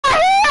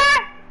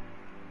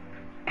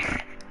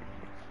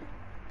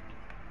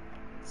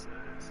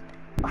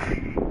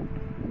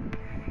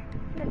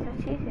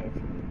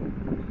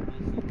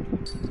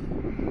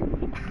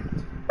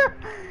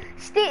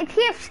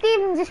TF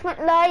Steven just went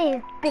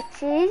live,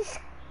 bitches.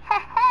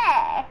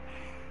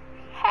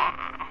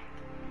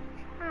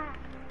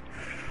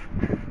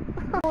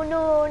 Oh,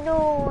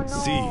 no.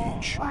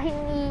 Siege. I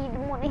need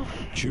money.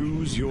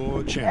 Choose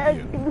your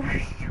champion.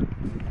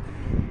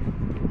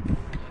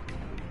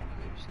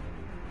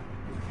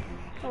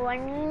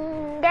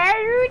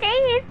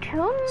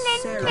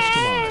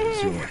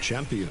 Customize your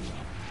champion.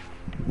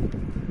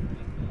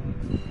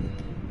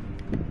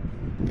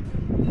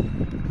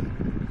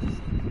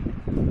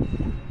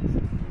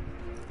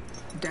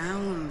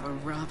 Down the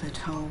rabbit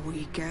hole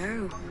we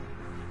go.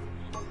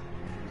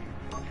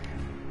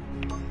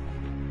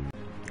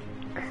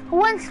 Who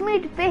wants me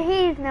to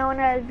behave now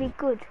and I'll be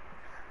good?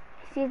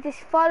 If you just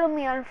follow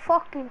me on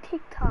fucking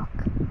TikTok.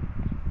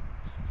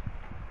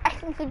 I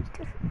think it's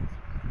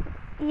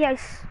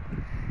yes.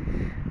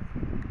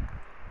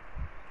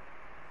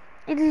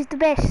 It is the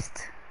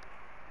best.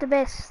 The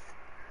best.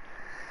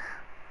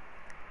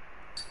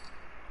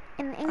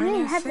 And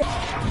England have it.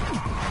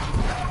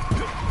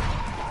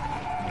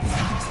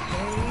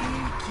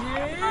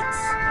 Take it.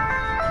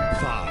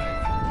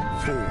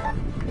 5, 4,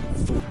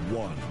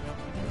 1.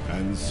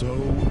 And so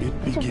it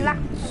It's a black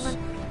begins. woman.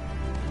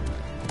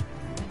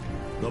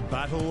 The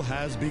battle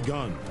has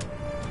begun.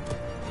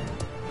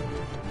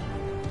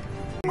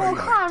 I'll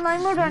call my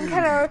mother and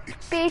tell her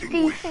base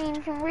these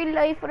scenes in real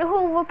life with a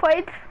hoover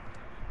pipe.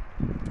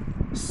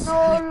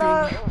 No,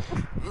 no.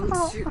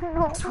 Oh,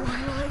 no.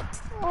 Twilight.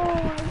 Oh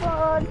my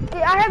god.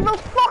 I have a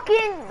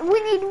fucking... We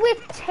need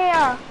witch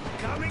hair.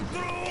 Coming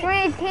through!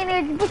 Three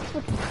teenage bitch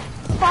with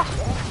fuck.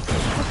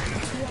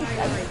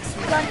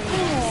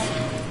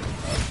 Continue.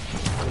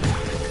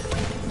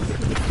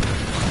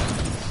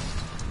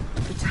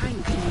 The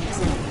tank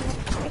needs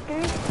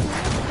it.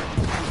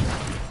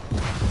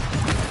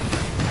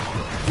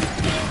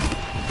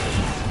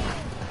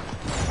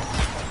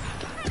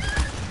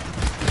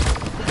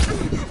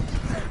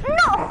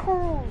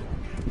 No!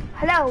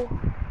 Hello.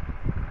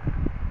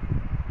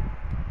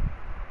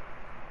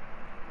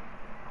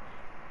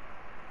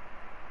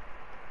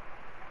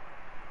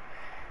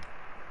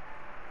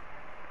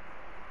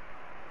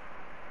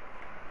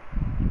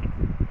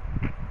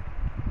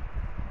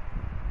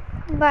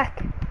 Come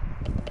back.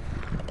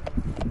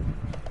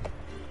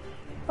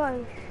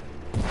 Five.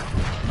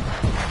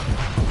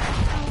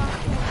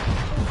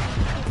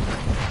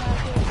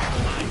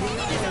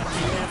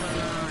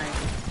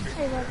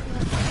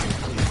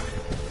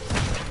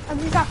 I've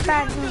just got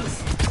bad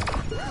news.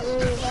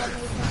 Really bad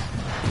news.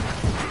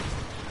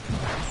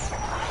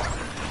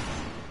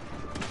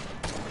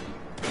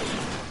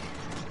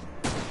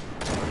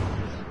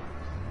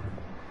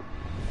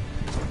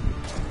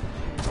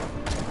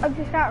 I've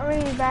just got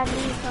really bad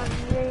news on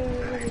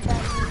really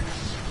bad news.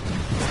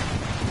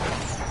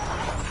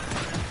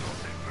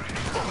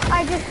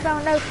 I just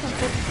found out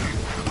something.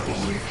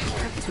 You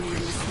have to win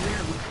this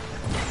now.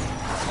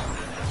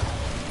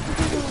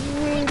 This is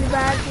really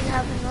bad thing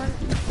happening on.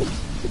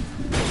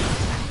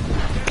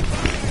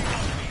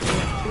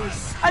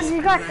 I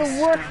just got the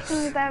worst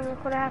thing that ever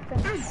could happen.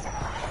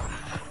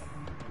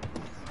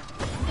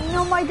 You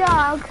know my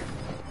dog?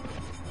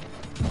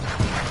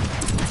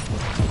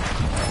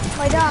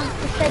 My dog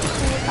just said to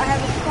me, I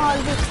have a small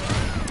dick.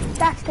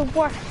 That's the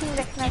worst thing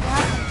that can ever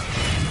happen.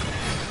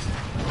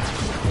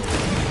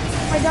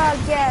 My dog,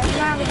 yeah,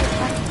 mom is just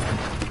like...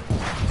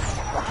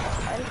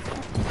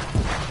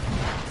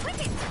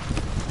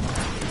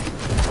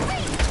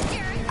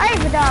 I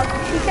have a dog.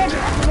 She said I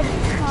have a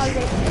small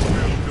dick.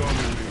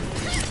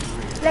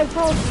 Like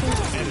both.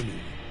 Enemy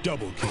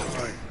double kill.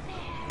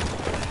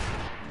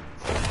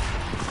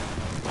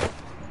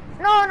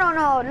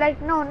 No.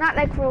 Like, no, not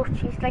like roast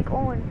cheese. Like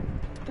Owen.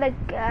 Like,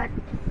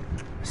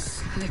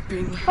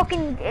 Slipping.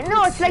 fucking...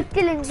 No, it's like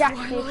Dylan's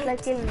actually. It's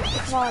like Dylan.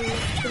 Small Dylan.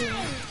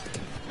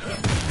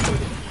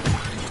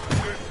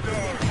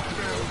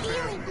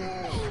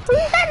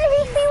 Who's that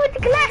little thing with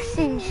the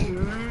glasses?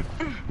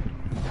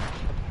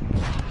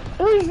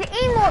 Who's the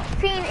emote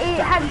thing? It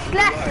has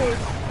glasses.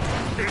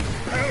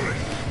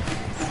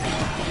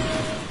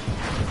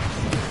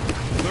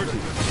 30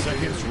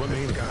 seconds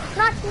remaining.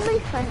 Not my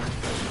friend.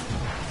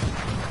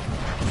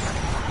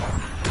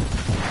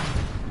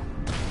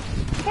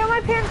 Yeah,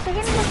 my parents are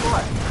getting the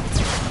board.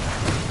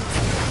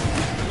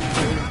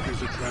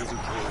 Is a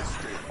transitory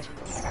state.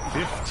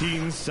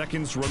 15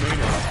 seconds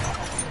remaining.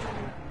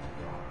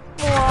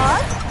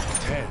 What?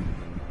 10,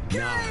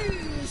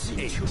 9,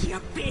 Into the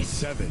abyss.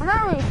 7, I'm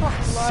not really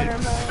fucking water,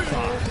 6, but...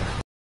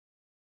 5,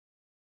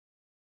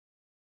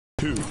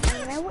 2, You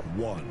know what?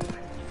 1.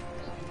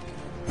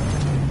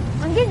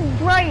 I'm getting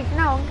bright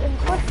now. I'm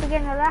close to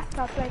getting a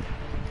laptop. Like,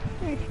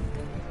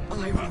 I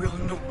will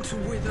not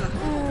wither.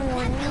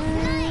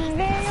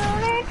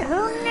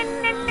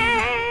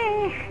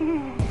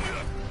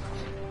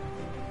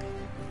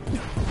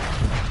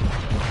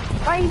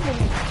 Ivan,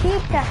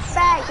 keep that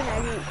bag and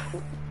I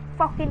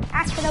fucking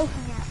act it out on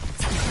you.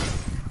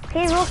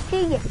 Okay,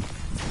 Rusty.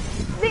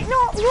 Wait, no,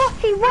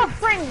 Rusty, we're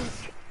friends.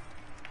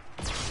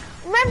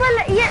 Remember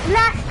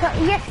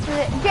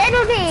yesterday, the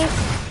other day,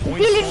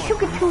 Point Dylan spawn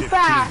took it in too 15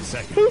 far.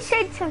 seconds. He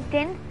said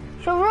something.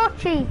 So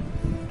Rochi,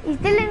 is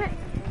Dylan...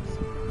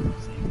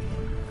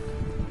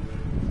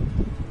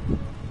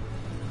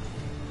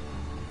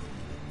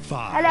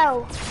 Five,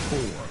 Hello. 4,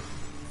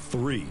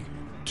 3,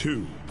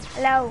 2,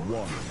 Hello.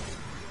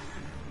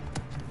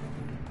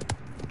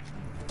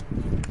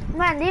 1.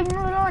 Man, leave me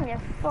alone, you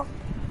fuck.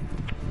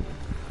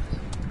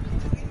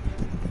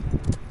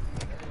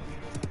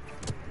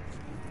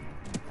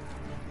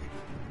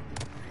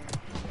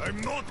 I'm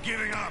not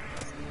giving up.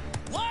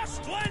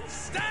 Last one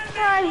standing.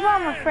 No, he's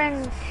one of my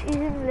friends. He's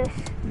English.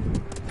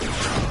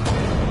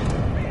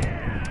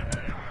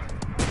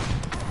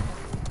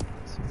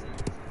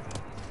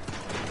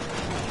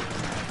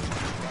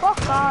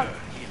 Fuck off.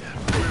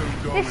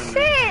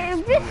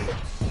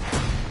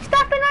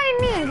 Stop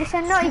annoying me. Just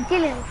annoy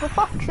Dylan, for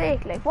fuck's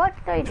sake. Like, what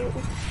did I do?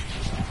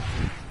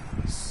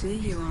 See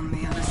you on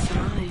the other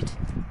side.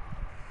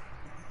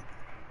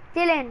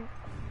 Dylan.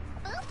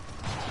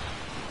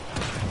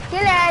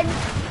 Dylan.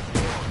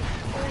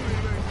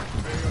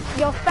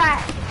 You're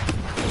fat.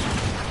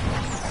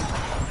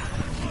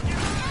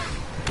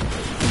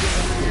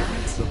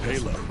 The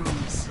payload.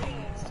 Promise.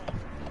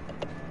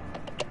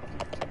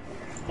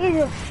 He's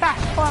a fat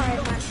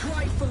foreign man.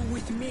 Trifle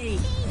with me.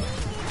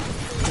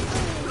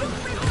 Look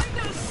behind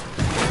us.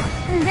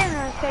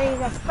 Dylan said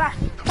he's a fat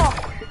fuck.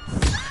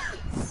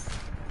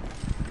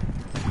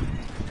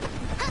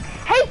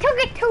 He took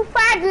it too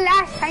far the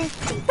last time.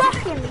 Fuck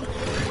him.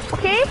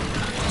 Okay?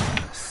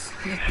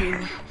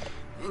 Slipping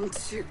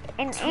into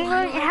In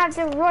England you have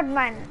the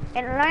roadman.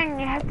 In London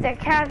you have the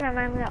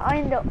cameraman.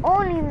 I'm the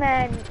only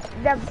man,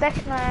 the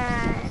best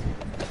man.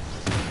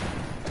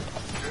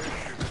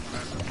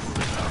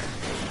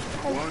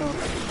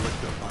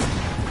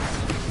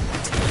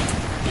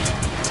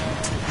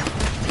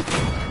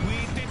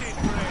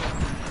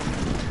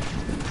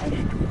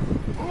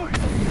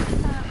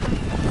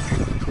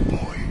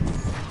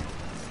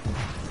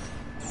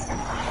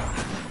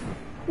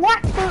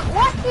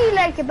 What do you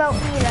like about me,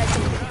 like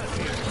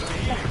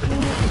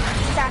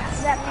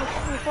that makes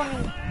me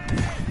funny?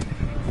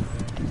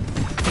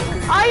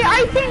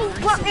 I think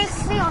what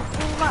makes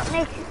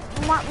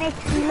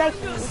you like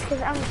me is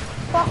because I'm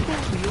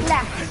fucking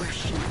black.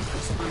 aggression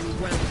is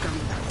unwelcome.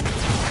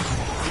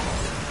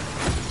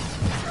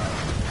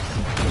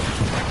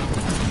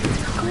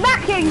 Come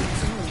back here, you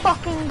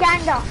fucking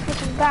Gandalf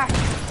fucking back.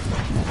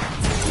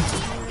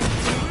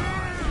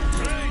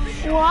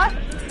 What?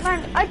 Man,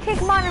 I take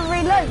him on in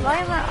real life.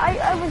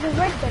 I was a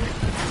red belt.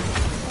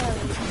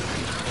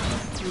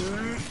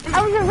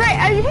 I was a red.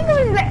 I think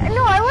I was like,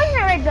 no, I wasn't a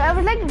red belt. I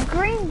was like a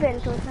green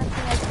belt or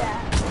something like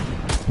that.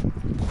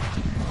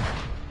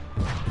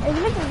 I was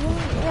like a green,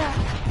 yeah.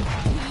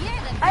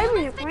 I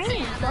was a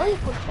green. Sorry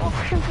for fuck.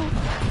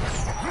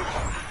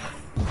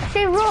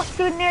 Say Ross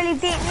would nearly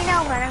beat me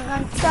now, man. I'm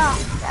gonna stop.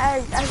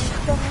 I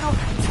don't know.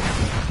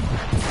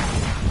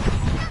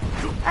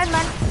 Hi,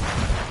 man.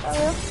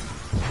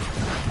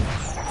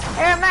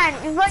 Hey, man,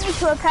 invite me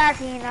to a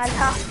party and I'll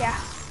talk to you.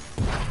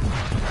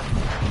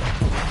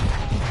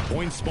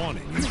 Point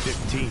spawning in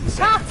 15 seconds.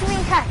 Talk to me,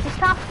 Cat. Just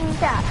talk to me,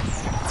 Cat.